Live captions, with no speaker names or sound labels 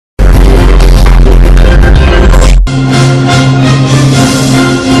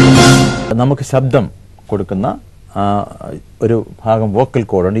നമുക്ക് ശബ്ദം കൊടുക്കുന്ന ഒരു ഭാഗം വോക്കൽ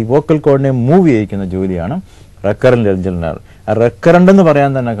കോഡുണ്ട്. ഈ വോക്കൽ കോഡിനെ മൂവ് ചെയ്യിക്കുന്ന ജോലിയാണ് റെക്കറന്റ് ലാരിഞ്ചൽ നെർവ്. റെക്കറന്റ് എന്ന്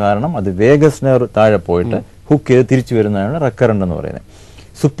പറയാൻ തന്നെ കാരണം അത് വേഗസ് നെർവ് താഴെ പോയിട്ട് ഹുക്ക് ചെയ്ത് തിരിച്ചു വരുന്നതാണ് റെക്കറന്റ് എന്ന് പറയുന്നത്.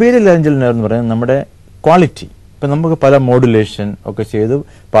 സുപ്പീരിയർ ലാരിഞ്ചൽ നെർവ് എന്ന് പറയുന്നത് നമ്മുടെ ക്വാളിറ്റി. ഇപ്പം നമുക്ക് പല മോഡുലേഷൻ ഒക്കെ ചെയ്ത്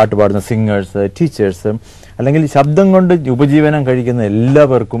പാട്ട് പാടുന്ന സിംഗേഴ്സ്, ടീച്ചേഴ്സ്, അല്ലെങ്കിൽ ശബ്ദം കൊണ്ട് ഉപജീവനം കഴിക്കുന്ന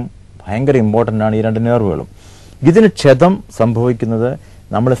എല്ലാവർക്കും ഭയങ്കര ഇമ്പോർട്ടൻ്റ് ആണ് ഈ രണ്ട് നെർവുകളും. ഇതിന് ക്ഷതം സംഭവിക്കുന്നത്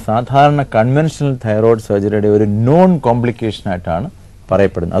നമ്മൾ സാധാരണ കൺവെൻഷണൽ തൈറോയ്ഡ് സർജറിയുടെ ഒരു നോൺ കോംപ്ലിക്കേഷൻ ആയിട്ടാണ്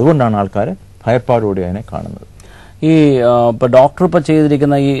പറയപ്പെടുന്നത്. അതുകൊണ്ടാണ് ആൾക്കാർ ഭയപ്പാടോടെ അതിനെ കാണുന്നത്. ഈ ഇപ്പോൾ ഡോക്ടർ ഇപ്പോൾ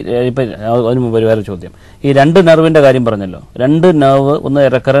ചെയ്തിരിക്കുന്ന ഈ ഇപ്പം അതിന് മുമ്പ് വേറെ ചോദ്യം, ഈ രണ്ട് നെർവിൻ്റെ കാര്യം പറഞ്ഞല്ലോ, രണ്ട് നെർവ്, ഒന്ന്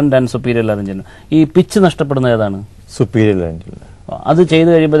റെക്കറന്റ് ആൻഡ് സുപ്പീരിയർ ലാരിഞ്ചൽ. ഈ പിച്ച് നഷ്ടപ്പെടുന്ന ഏതാണ്? Superior laryngeal. അത് ചെയ്ത്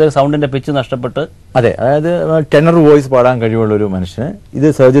കഴിയുമ്പോഴത്തേക്ക് സൗണ്ടിന്റെ പിച്ച് നഷ്ടപ്പെട്ട്, അതെ, അതായത് ടെനർ വോയിസ് പാടാൻ കഴിവുള്ള ഒരു മനുഷ്യന് ഇത്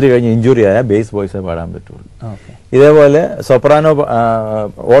സർജറി കഴിഞ്ഞ് ഇഞ്ചുറി ആയ ബേസ് വോയിസേ പാടാൻ പറ്റുള്ളൂ. ഇതേപോലെ സൊപ്രാനോ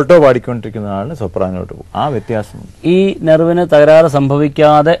ഓൾട്ടോ പാടിക്കൊണ്ടിരിക്കുന്ന ആളിന് സൊപ്രാനോട്ട് പോകും. ആ വ്യത്യാസം. ഈ നെർവിന് തകരാറ്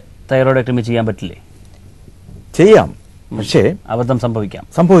സംഭവിക്കാതെ തൈറോയ്ഡക്ടമി ചെയ്യാൻ പറ്റില്ലേ? ചെയ്യാം, പക്ഷേ അബദ്ധം സംഭവിക്കാം.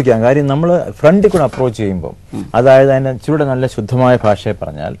 കാര്യം നമ്മൾ ഫ്രണ്ടിൽ കൂടെ അപ്രോച്ച് ചെയ്യുമ്പോൾ, അതായത് അതിന്റെ ചൂടെ നല്ല ശുദ്ധമായ ഭാഷയെ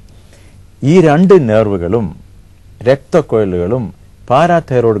പറഞ്ഞാൽ, ഈ രണ്ട് നെർവുകളും രക്തക്കൊഴലുകളും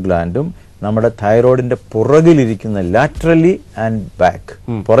പാരാതൈറോയ്ഡ് ഗ്ലാൻഡും നമ്മുടെ തൈറോയിഡിന്റെ പുറകിലിരിക്കുന്ന ലാറ്ററലി ആൻഡ് ബാക്ക്,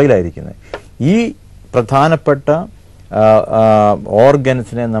 പുറകിലായിരിക്കുന്നത് ഈ പ്രധാനപ്പെട്ട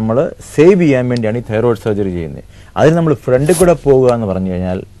ഓർഗൻസിനെ നമ്മൾ സേവ് ചെയ്യാൻ വേണ്ടിയാണ് ഈ തൈറോയ്ഡ് സർജറി ചെയ്യുന്നത്. അതിന് നമ്മൾ ഫ്രണ്ടിൽ കൂടെ പോകുക എന്ന് പറഞ്ഞു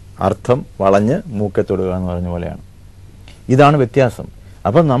കഴിഞ്ഞാൽ അർത്ഥം വളഞ്ഞ് മൂക്കെ തൊടുക എന്ന് പറഞ്ഞ പോലെയാണ്. ഇതാണ് വ്യത്യാസം.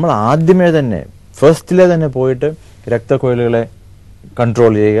 അപ്പം നമ്മൾ ആദ്യമേ തന്നെ ഫസ്റ്റിലെ തന്നെ പോയിട്ട് രക്തക്കൊഴലുകളെ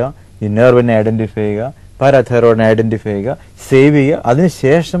കൺട്രോൾ ചെയ്യുക, ഈ നെർവിനെ ഐഡന്റിഫൈ ചെയ്യുക, പാരാതൈറോയിഡിനെ ഐഡന്റിഫൈ ചെയ്യുക, സേവ് ചെയ്യുക,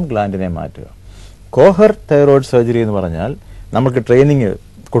 അതിനുശേഷം ഗ്ലാൻഡിനെ മാറ്റുക. കോഹർ തൈറോയ്ഡ് സർജറി എന്ന് പറഞ്ഞാൽ നമുക്ക് ട്രെയിനിങ്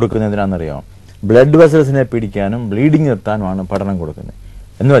കൊടുക്കുന്നത് എന്തിനാണെന്നറിയാമോ? ബ്ലഡ് വെസൽസിനെ പിടിക്കാനും ബ്ലീഡിങ് നിർത്താനുമാണ് പഠനം കൊടുക്കുന്നത്.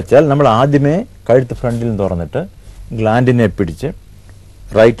 എന്ന് വെച്ചാൽ നമ്മൾ ആദ്യമേ കഴുത്ത് ഫ്രണ്ടിൽ തുറന്നിട്ട് ഗ്ലാൻഡിനെ പിടിച്ച്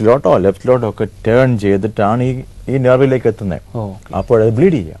റൈറ്റിലോട്ടോ ലെഫ്റ്റിലോട്ടോ ഒക്കെ ടേൺ ചെയ്തിട്ടാണ് ഈ നെർവിലേക്ക് എത്തുന്നത്. അപ്പോൾ അത്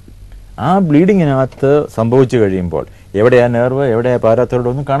ബ്ലീഡ് ചെയ്യാം. ആ ബ്ലീഡിങ്ങിനകത്ത് സംഭവിച്ചു കഴിയുമ്പോൾ എവിടെയാ നെർവ്, എവിടെയാ പാരാതൈറോയ്ഡ്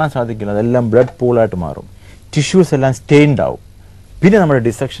ഒന്നും കാണാൻ സാധിക്കില്ല. അതെല്ലാം ബ്ലഡ് പൂളായിട്ട് മാറും. ടിഷ്യൂസ് എല്ലാം സ്റ്റെയിൻഡ് ആവും. പിന്നെ നമ്മുടെ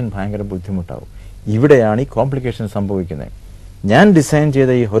ഡിസെക്ഷൻ ഭയങ്കര ബുദ്ധിമുട്ടാവും. ഇവിടെയാണ് ഈ കോംപ്ലിക്കേഷൻ സംഭവിക്കുന്നത്. ഞാൻ ഡിസൈൻ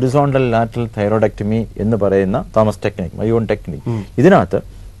ചെയ്ത ഈ ഹൊറിസോണ്ടൽ ലാറ്ററൽ തൈറോയ്ഡക്ടമി എന്ന് പറയുന്ന തോമസ് ടെക്നിക്, മയോൺ ടെക്നിക്, ഇതിനകത്ത്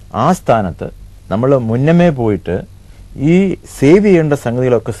ആ സ്ഥാനത്ത് നമ്മൾ മുന്നമേ പോയിട്ട് ഈ സേവ് ചെയ്യേണ്ട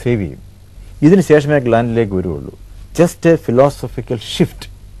സംഗതികളൊക്കെ സേവ് ചെയ്യും. ഇതിന് ശേഷമേ ഗ്ലാൻഡിലേക്ക് വരുള്ളൂ. Just A philosophical shift.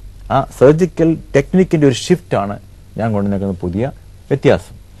 ആ സർജിക്കൽ ടെക്നിക്കിന്റെ ഒരു ഷിഫ്റ്റാണ് ഞാൻ കൊണ്ടുവന്നിരിക്കുന്ന പുതിയ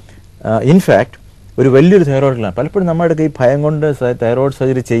വ്യത്യാസം. ഇൻഫാക്ട് ഒരു വലിയൊരു തൈറോയ്ഡ് ഗ്ലാൻഡ് പലപ്പോഴും നമ്മുടെ ഈ ഭയം കൊണ്ട് തൈറോയ്ഡ്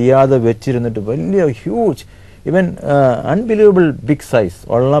സർജറി ചെയ്യാതെ വെച്ചിരുന്നിട്ട് വലിയ huge, even unbelievable big size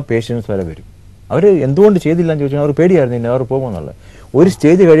ഉള്ള പേഷ്യൻസ് വരെ വരും. അവർ എന്തുകൊണ്ട് ചെയ്തില്ല എന്ന് ചോദിച്ചാൽ അവർ പേടിയായിരുന്നു ഇനി അവർ പോകുമെന്നുള്ളത്. ഒരു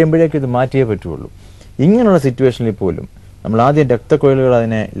സ്റ്റേജ് കഴിയുമ്പോഴേക്കും ഇത് മാറ്റിയേ പറ്റുള്ളൂ. ഇങ്ങനെയുള്ള സിറ്റുവേഷനിൽ പോലും നമ്മൾ ആദ്യം രക്തക്കൊഴലുകൾ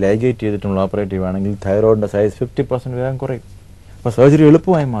അതിനെ ലൈഗേറ്റ് ചെയ്തിട്ടുള്ള ഓപ്പറേറ്റീവ് ആണെങ്കിൽ തൈറോയിഡിന്റെ സൈസ് 50% വേഗം കുറയും. അപ്പോൾ സർജറി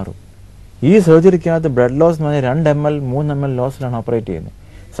എളുപ്പമായി മാറും. ഈ സർജറിക്കകത്ത് ബ്ലഡ് ലോസ് എന്ന് പറഞ്ഞാൽ 2 ml 3 ml ലോസിലാണ് ഓപ്പറേറ്റ് ചെയ്യുന്നത്.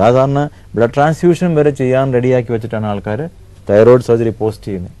 സാധാരണ ബ്ലഡ് ട്രാൻസ്ഫ്യൂഷൻ വരെ ചെയ്യാൻ റെഡിയാക്കി വെച്ചിട്ടാണ് ആൾക്കാർ തൈറോയ്ഡ് സർജറി പോസ്റ്റ്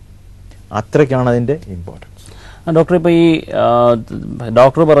ചെയ്യുന്നത്. അത്രയ്ക്കാണ് അതിന്റെ ഇമ്പോർട്ടൻസ്. ഡോക്ടർ, ഇപ്പോൾ ഈ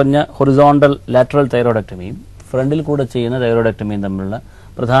ഡോക്ടർ പറഞ്ഞ ഹൊറിസോണ്ടൽ ലാറ്ററൽ തൈറോയ്ഡക്ടമിയും ഫ്രണ്ടിൽ കൂടെ ചെയ്യുന്ന തൈറോയ്ഡക്ടമിയും തമ്മിലുള്ള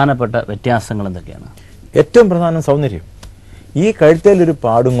പ്രധാനപ്പെട്ട വ്യത്യാസങ്ങൾ എന്തൊക്കെയാണ്? ഏറ്റവും പ്രധാനം സൗന്ദര്യം. ഈ കഴുത്തേലൊരു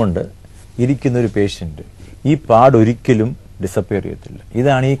പാടും കൊണ്ട് ഇരിക്കുന്ന ഒരു പേഷ്യന്റ് ഈ പാട് ഒരിക്കലും ഡിസപ്പിയർ ചെയ്യത്തില്ല.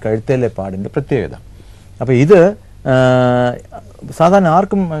 ഇതാണ് ഈ കഴുത്തേലെ പാടിന്റെ പ്രത്യേകത. അപ്പോൾ ഇത് സാധാരണ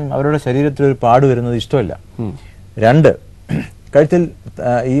ആർക്കും അവരുടെ ശരീരത്തിൽ ഒരു പാട് വരുന്നത് ഇഷ്ടമല്ല. 2, കഴുത്തിൽ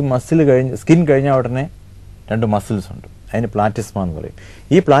ഈ മസിൽ കഴിഞ്ഞ് സ്കിൻ കഴിഞ്ഞ ഉടനെ 2 മസിൽസ് ഉണ്ട്. അതിന് പ്ലാറ്റിസ്മ എന്ന് പറയും.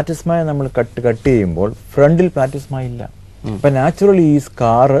 ഈ പ്ലാറ്റിസ്മയെ നമ്മൾ കട്ട് ചെയ്യുമ്പോൾ ഫ്രണ്ടിൽ പ്ലാറ്റിസ്മ ഇല്ല. അപ്പൊ നാച്ചുറലി ഈ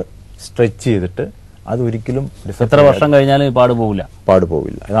സ്കാർ സ്ട്രെച്ച് ചെയ്തിട്ട് അത് ഒരിക്കലും എത്ര വർഷം കഴിഞ്ഞാലും പാട് പോവില്ല.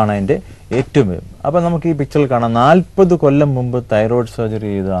 അതാണ് അതിന്റെ ഏറ്റവും. അപ്പൊ നമുക്ക് ഈ പിക്ചറിൽ കാണാം, 40 കൊല്ലം മുമ്പ് തൈറോയ്ഡ് സർജറി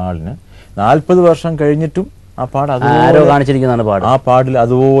ചെയ്ത ആളിന് 40 വർഷം കഴിഞ്ഞിട്ടും ആ പാട് ആ പാടിൽ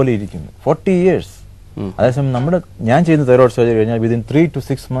അതുപോലെ ഇരിക്കുന്നു. 40 years. അതേസമയം ഞാൻ ചെയ്യുന്ന തൈറോയ്ഡ് സർജറി കഴിഞ്ഞാൽ within 3 to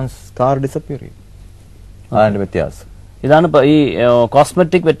 6 months scar disappear ചെയ്യും. അതാണ് വ്യത്യാസം. ഇതാണ് ഈ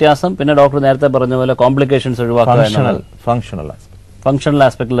കോസ്മെറ്റിക് വ്യത്യാസം. പിന്നെ ഡോക്ടർ നേരത്തെ പറഞ്ഞ പോലെ കോംപ്ലിക്കേഷൻസ് ഒഴിവാക്കുക, ഫംഗ്ഷണൽ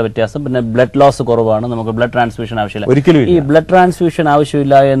ആസ്പെക്ടിലുള്ള വ്യത്യാസം. പിന്നെ ബ്ലഡ് ലോസ് കുറവാണ്, നമുക്ക് ബ്ലഡ് ട്രാൻസ്ഫ്യൂഷൻ ആവശ്യമില്ല. ഈ ബ്ലഡ് ട്രാൻസ്ഫ്യൂഷൻ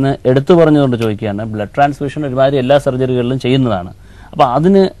ആവശ്യമില്ല എന്ന് എടുത്തു പറഞ്ഞുകൊണ്ട് ചോദിക്കുകയാണ്. ബ്ലഡ് ട്രാൻസ്ഫ്യൂഷൻ ഒരുമാതിരി എല്ലാ സർജറികളിലും ചെയ്യുന്നതാണ്. അപ്പൊ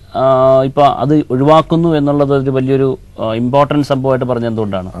അതിന് ഇപ്പൊ അത് ഒഴിവാക്കുന്നു എന്നുള്ളത് ഒരു വലിയൊരു ഇമ്പോർട്ടൻറ്റ് സംഭവമായിട്ട്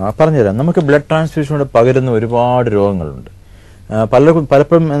പറഞ്ഞെന്തുകൊണ്ടാണ്? പറഞ്ഞുതരാം. നമുക്ക് ബ്ലഡ് ട്രാൻസ്ഫ്യൂഷനോട് പകരുന്ന ഒരുപാട് രോഗങ്ങളുണ്ട്.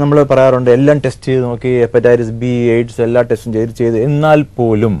 പലപ്പോഴും നമ്മൾ പറയാറുണ്ട് എല്ലാം ടെസ്റ്റ് ചെയ്ത് നോക്കി, ഹെപ്പറ്റൈറ്റിസ് ബി, എയ്ഡ്സ് എല്ലാ ടെസ്റ്റും ചെയ്ത് എന്നാൽ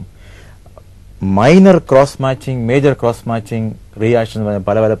പോലും minor cross matching, major cross matching reaction എന്ന് പറഞ്ഞ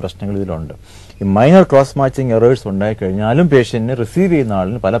പല പല പ്രശ്നങ്ങൾ ഇതിലുണ്ട്. ഈ മൈനർ ക്രോസ് മാച്ചിങ് എറേഴ്സ് ഉണ്ടായി കഴിഞ്ഞാലും പേഷ്യന്റിന് റിസീവ് ചെയ്യുന്ന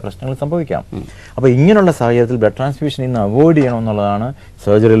ആളിന് പല പ്രശ്നങ്ങളും സംഭവിക്കാം. അപ്പോൾ ഇങ്ങനെയുള്ള സാഹചര്യത്തിൽ ബ്ലഡ് ട്രാൻസ്ഫ്യൂഷൻ ഇന്ന് അവോയ്ഡ് ചെയ്യണം എന്നുള്ളതാണ്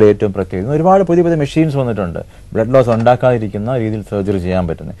സർജറിയിലെ ഏറ്റവും പ്രത്യേകത. ഒരുപാട് പുതിയ പുതിയ മെഷീൻസ് വന്നിട്ടുണ്ട് ബ്ലഡ് ലോസ് ഉണ്ടാക്കാതിരിക്കുന്ന രീതിയിൽ സർജറി ചെയ്യാൻ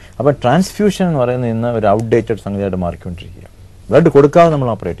പറ്റുന്നത്. അപ്പോൾ ട്രാൻസ്ഫ്യൂഷൻ എന്ന് പറയുന്നത് ഇന്ന് ഒരു ഔട്ട്ഡേറ്റഡ് സംഗതിയായിട്ട് മാറിക്കൊണ്ടിരിക്കുക. ബ്ലഡ് കൊടുക്കാതെ നമ്മൾ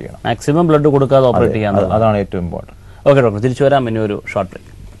ഓപ്പറേറ്റ് ചെയ്യണം, മാക്സിമം ബ്ലഡ് കൊടുക്കാതെ ഓപ്പറേറ്റ് ചെയ്യാൻ, അതാണ് ഏറ്റവും ഇമ്പോർട്ടൻറ്റ്. ഓക്കെ ഡോക്ടർ, തിരിച്ചു വരാം. ഇനി ഒരു short break.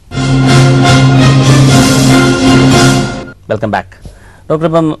 Welcome back. Doctor,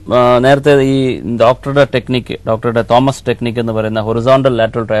 ഇപ്പം നേരത്തെ ഈ ഡോക്ടറുടെ തോമസ് ടെക്നിക്ക് എന്ന് പറയുന്ന ഹൊറിസോണ്ടൽ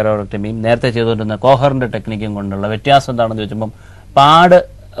ലാറ്ററൽ തൈറോയ്ഡക്ടമിയും നേരത്തെ ചെയ്തുകൊണ്ടിരുന്ന കോഹറിന്റെ ടെക്നിക്കും കൊണ്ടുള്ള വ്യത്യാസം എന്താണെന്ന് ചോദിച്ചപ്പം പാട്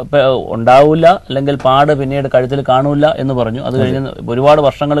ഉണ്ടാവില്ല, അല്ലെങ്കിൽ പാട് പിന്നീട് കഴുത്തിൽ കാണൂല എന്ന് പറഞ്ഞു. അത് കഴിഞ്ഞ് ഒരുപാട്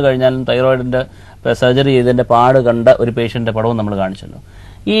വർഷങ്ങൾ കഴിഞ്ഞാലും തൈറോയിഡിന്റെ സർജറി ചെയ്തതിന്റെ പാട് കണ്ട ഒരു പേഷ്യന്റിന്റെ പടവും നമ്മൾ കാണിച്ചല്ലോ.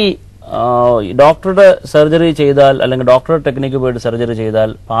 ഈ ഡോക്ടറുടെ സർജറി ചെയ്താൽ, അല്ലെങ്കിൽ ഡോക്ടറുടെ ടെക്നിക്ക് പോയിട്ട് സർജറി ചെയ്താൽ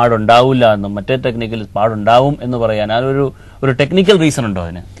പാടുണ്ടാവില്ല എന്നും മറ്റേ ടെക്നിക്കിൽ പാടുണ്ടാവും എന്ന് പറയാൻ ഒരു ടെക്നിക്കൽ റീസൺ ഉണ്ടോ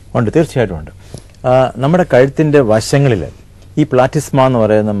അതിന്? ഉണ്ട്, തീർച്ചയായിട്ടും ഉണ്ട്. നമ്മുടെ കഴുത്തിന്റെ വശങ്ങളിൽ ഈ പ്ലാറ്റിസ്മ എന്ന്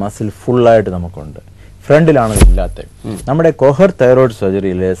പറയുന്ന മസിൽ ഫുള്ളായിട്ട് നമുക്കുണ്ട്. ഫ്രണ്ടിലാണ് ഇല്ലാത്തത്. നമ്മുടെ കോഹർ തൈറോയിഡ്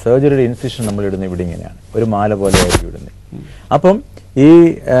സർജറിയുടെ ഇൻസിഷൻ നമ്മൾ ഇടുന്ന ഇവിടെ ഇങ്ങനെയാണ്, ഒരു മാല പോലെ ആയിരിക്കും ഇടുന്നത്. അപ്പം ഈ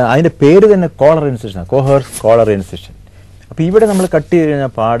അതിന്റെ പേര് തന്നെ കോളർ ഇൻസിഷൻ, കോഹർ കോളർ ഇൻസിഷൻ. അപ്പൊ ഇവിടെ നമ്മൾ കട്ട് ചെയ്ത്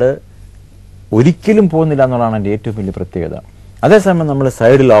കഴിഞ്ഞാൽ പാട് ഒരിക്കലും പോകുന്നില്ല എന്നുള്ളതാണ് എൻ്റെ ഏറ്റവും വലിയ പ്രത്യേകത. അതേസമയം നമ്മൾ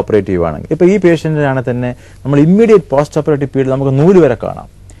സൈഡിൽ ഓപ്പറേറ്റ് ചെയ്യുവാണെങ്കിൽ, ഇപ്പൊ ഈ പേഷ്യന്റിനാണ് തന്നെ നമ്മൾ ഇമ്മീഡിയറ്റ് പോസ്റ്റ് ഓപ്പറേറ്റീവ് പീരീഡ് നമുക്ക് 100 വരെ കാണാം.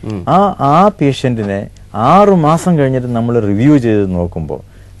 ആ പേഷ്യന്റിനെ 6 മാസം കഴിഞ്ഞിട്ട് നമ്മൾ റിവ്യൂ ചെയ്ത് നോക്കുമ്പോൾ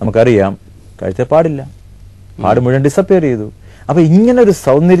നമുക്കറിയാം കഴുത്തെ പാടില്ല, പാട് മുഴുവൻ ഡിസപ്പിയർ ചെയ്തു. അപ്പൊ ഇങ്ങനെ ഒരു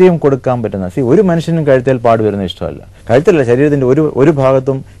സൗന്ദര്യം കൊടുക്കാൻ പറ്റുന്ന, ഒരു മനുഷ്യനും കഴുത്തേൽ പാട് വരുന്ന ഇഷ്ടമല്ല, കഴുത്തല്ല ശരീരത്തിന്റെ ഒരു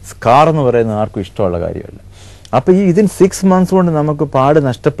ഭാഗത്തും സ്കാർ എന്ന് പറയുന്നത് ആർക്കും ഇഷ്ടമുള്ള കാര്യമല്ല. അപ്പൊ ഇതിന് 6 months കൊണ്ട് നമുക്ക് പാട്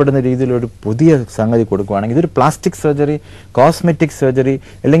നഷ്ടപ്പെടുന്ന രീതിയിൽ ഒരു പുതിയ സംഗതി കൊടുക്കുകയാണെങ്കിൽ ഇതൊരു പ്ലാസ്റ്റിക് സർജറി, കോസ്മെറ്റിക് സർജറി,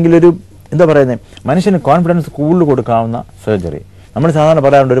 അല്ലെങ്കിൽ ഒരു എന്താ പറയുന്നത് മനുഷ്യന് കോൺഫിഡൻസ് കൂടുതൽ കൊടുക്കാവുന്ന സർജറി. നമ്മൾ സാധാരണ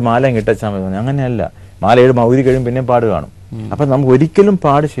പറയാറുണ്ട് ഒരു മാലയും കിട്ടച്ചാൽ മതി. അങ്ങനെയല്ല, മാല 7 ഊരി കഴിയും പിന്നെ പാട് കാണും. അപ്പൊ നമുക്ക് ഒരിക്കലും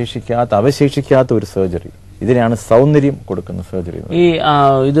പാട് അവശേഷിക്കാത്ത ഒരു സർജറി, ഇതിനെയാണ് സൗന്ദര്യം കൊടുക്കുന്ന സർജറി.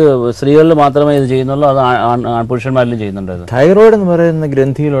 ഇത് സ്ത്രീകളിൽ മാത്രമേ ഇത് ചെയ്യുന്നുള്ളൂ, അത് പുരുഷന്മാരിലും ചെയ്യുന്നുണ്ട്? തൈറോയിഡ് എന്ന് പറയുന്ന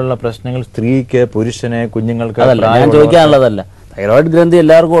ഗ്രന്ഥിയിലുള്ള പ്രശ്നങ്ങൾ സ്ത്രീക്ക്, പുരുഷന്, കുഞ്ഞുങ്ങൾക്ക് ഞാൻ ചോദിക്കാനുള്ളതല്ല. തൈറോയിഡ് ഗ്രന്ഥി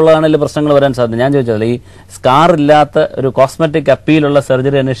എല്ലാവർക്കും ഉള്ളതാണല്ലോ പ്രശ്നങ്ങൾ വരാൻ സാധ്യത. ഞാൻ ചോദിച്ചത് ഈ സ്കാർ ഇല്ലാത്ത ഒരു കോസ്മെറ്റിക് അപ്പീലുള്ള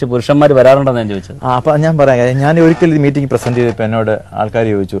സർജറി അന്വേഷിച്ച് പുരുഷന്മാർ വരാറുണ്ടെന്ന് ഞാൻ ചോദിച്ചത്. അപ്പൊ ഞാൻ പറയാം, ഞാൻ ഒരിക്കൽ ഈ മീറ്റിംഗ് പ്രസന്റ് ചെയ്തപ്പോൾ എന്നോട് ആൾക്കാർ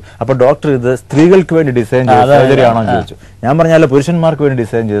ചോദിച്ചു, അപ്പൊ ഡോക്ടർ ഇത് സ്ത്രീകൾക്ക് വേണ്ടി ഡിസൈൻ ചെയ്ത സർജറി ആണോ എന്ന് ചോദിച്ചു. ഞാൻ പറഞ്ഞാൽ പുരുഷന്മാർക്ക് വേണ്ടി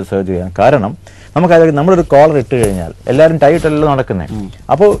ഡിസൈൻ ചെയ്ത സർജറിയാണ്. കാരണം നമുക്കത് നമ്മളൊരു കോളർ ഇട്ട് കഴിഞ്ഞാൽ എല്ലാവരും ടൈറ്റല്ലോ നടക്കുന്നത്.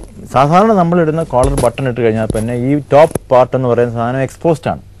 അപ്പോൾ സാധാരണ നമ്മളിടുന്ന കോളർ ബട്ടൺ ഇട്ട് കഴിഞ്ഞാൽ പിന്നെ ഈ ടോപ്പ് പാർട്ട് എന്ന് പറയുന്ന സാധനം എക്സ്പോസ്ഡ്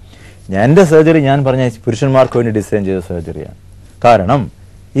ആണ്. എൻ്റെ സർജറി ഞാൻ പറഞ്ഞ പുരുഷന്മാർക്ക് വേണ്ടി ഡിസൈൻ ചെയ്ത സർജറിയാണ്. കാരണം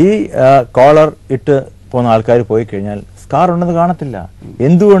ഈ കോളർ ഇട്ട് പോകുന്ന ആൾക്കാർ പോയി കഴിഞ്ഞാൽ സ്കാർ ഉണ്ടെന്ന് കാണത്തില്ല.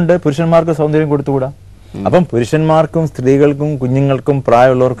 എന്തുകൊണ്ട് പുരുഷന്മാർക്ക് സൗന്ദര്യം കൊടുത്തുകൂടാ? അപ്പം പുരുഷന്മാർക്കും സ്ത്രീകൾക്കും കുഞ്ഞുങ്ങൾക്കും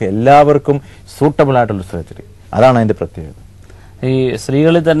പ്രായമുള്ളവർക്കും എല്ലാവർക്കും സൂട്ടബിൾ ആയിട്ടുള്ള സർജറി, അതാണ് അതിന്റെ പ്രത്യേകത. ഈ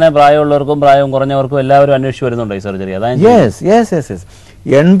സ്ത്രീകളിൽ തന്നെ പ്രായമുള്ളവർക്കും പ്രായം കുറഞ്ഞവർക്കും എല്ലാവരും അന്വേഷിച്ച് വരുന്നുണ്ടോ ഈ surgery? Yes yes yes yes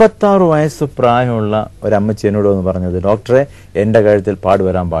 86 വയസ്സ് പ്രായമുള്ള ഒരു അമ്മച്ചി എന്നോട് എന്ന് പറഞ്ഞത്, ഡോക്ടറെ എൻ്റെ കഴുത്തിൽ പാട്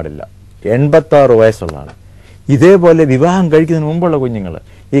വരാൻ പാടില്ല. 86 വയസ്സുള്ള ആൾ. ഇതേപോലെ വിവാഹം കഴിക്കുന്നതിന് മുമ്പുള്ള കുഞ്ഞുങ്ങൾ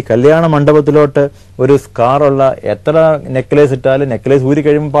ഈ കല്യാണ മണ്ഡപത്തിലോട്ട് ഒരു സ്കാറുള്ള എത്ര നെക്ലേസ് ഇട്ടാലും നെക്ലേസ് ഊരി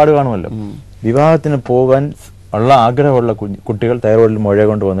കഴിയുമ്പോൾ പാട് കാണുമല്ലോ. വിവാഹത്തിന് പോകാൻ ഉള്ള ആഗ്രഹമുള്ള കുട്ടികൾ തൈറോയിഡിൽ മുഴ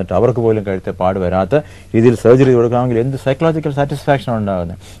കൊണ്ട് വന്നിട്ട് അവർക്ക് പോലും കഴുത്തെ പാട് വരാത്ത രീതിയിൽ സർജറി കൊടുക്കാമെങ്കിൽ എന്ത് സൈക്കോളജിക്കൽ സാറ്റിസ്ഫാക്ഷൻ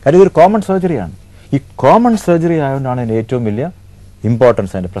ഉണ്ടാകുന്നത്. കാര്യം ഇതൊരു കോമൺ സർജറിയാണ്. ഈ കോമൺ സർജറി ആയതുകൊണ്ടാണ് അതിൻ്റെ ഏറ്റവും വലിയ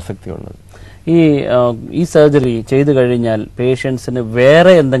ഇമ്പോർട്ടൻസ്, അതിൻ്റെ പ്രസക്തി ഉള്ളത്. ഈ സർജറി ചെയ്തു കഴിഞ്ഞാൽ പേഷ്യൻസിന്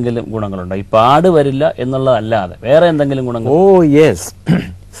വേറെ എന്തെങ്കിലും ഗുണങ്ങളുണ്ടോ? ഈ പാട് വരില്ല എന്നുള്ളതല്ലാതെ വേറെ എന്തെങ്കിലും ഗുണങ്ങൾ? ഓ യെസ്.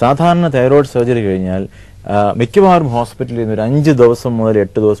 സാധാരണ തൈറോയിഡ് സർജറി കഴിഞ്ഞാൽ മിക്കവാറും ഹോസ്പിറ്റലിൽ നിന്ന് ഒരു 5 ദിവസം മുതൽ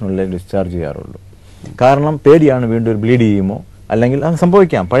 8 ദിവസമുള്ളിൽ ഡിസ്ചാർജ് ചെയ്യാറുള്ളൂ. കാരണം പേടിയാണ് വീണ്ടും ഒരു ബ്ലീഡ് ചെയ്യുമോ, അല്ലെങ്കിൽ അത്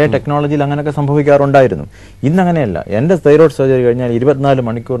സംഭവിക്കാം. പഴയ ടെക്നോളജിയിൽ അങ്ങനെയൊക്കെ സംഭവിക്കാറുണ്ടായിരുന്നു. ഇന്നങ്ങനെയല്ല. എൻ്റെ തൈറോയിഡ് സർജറി കഴിഞ്ഞാൽ 24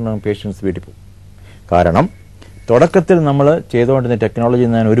 മണിക്കൂറിനകം പേഷ്യൻസ് വീട്ടിൽ പോകും. കാരണം തുടക്കത്തിൽ നമ്മൾ ചെയ്തുകൊണ്ടിരുന്ന ടെക്നോളജി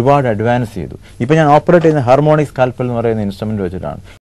ഞാൻ ഒരുപാട് അഡ്വാൻസ് ചെയ്തു. ഇപ്പം ഞാൻ ഓപ്പറേറ്റ് ചെയ്യുന്ന ഹാർമോണിക് സ്കാൽപ്പൽ എന്ന് പറയുന്ന ഇൻസ്ട്രുമെന്റ് വെച്ചിട്ടാണ്.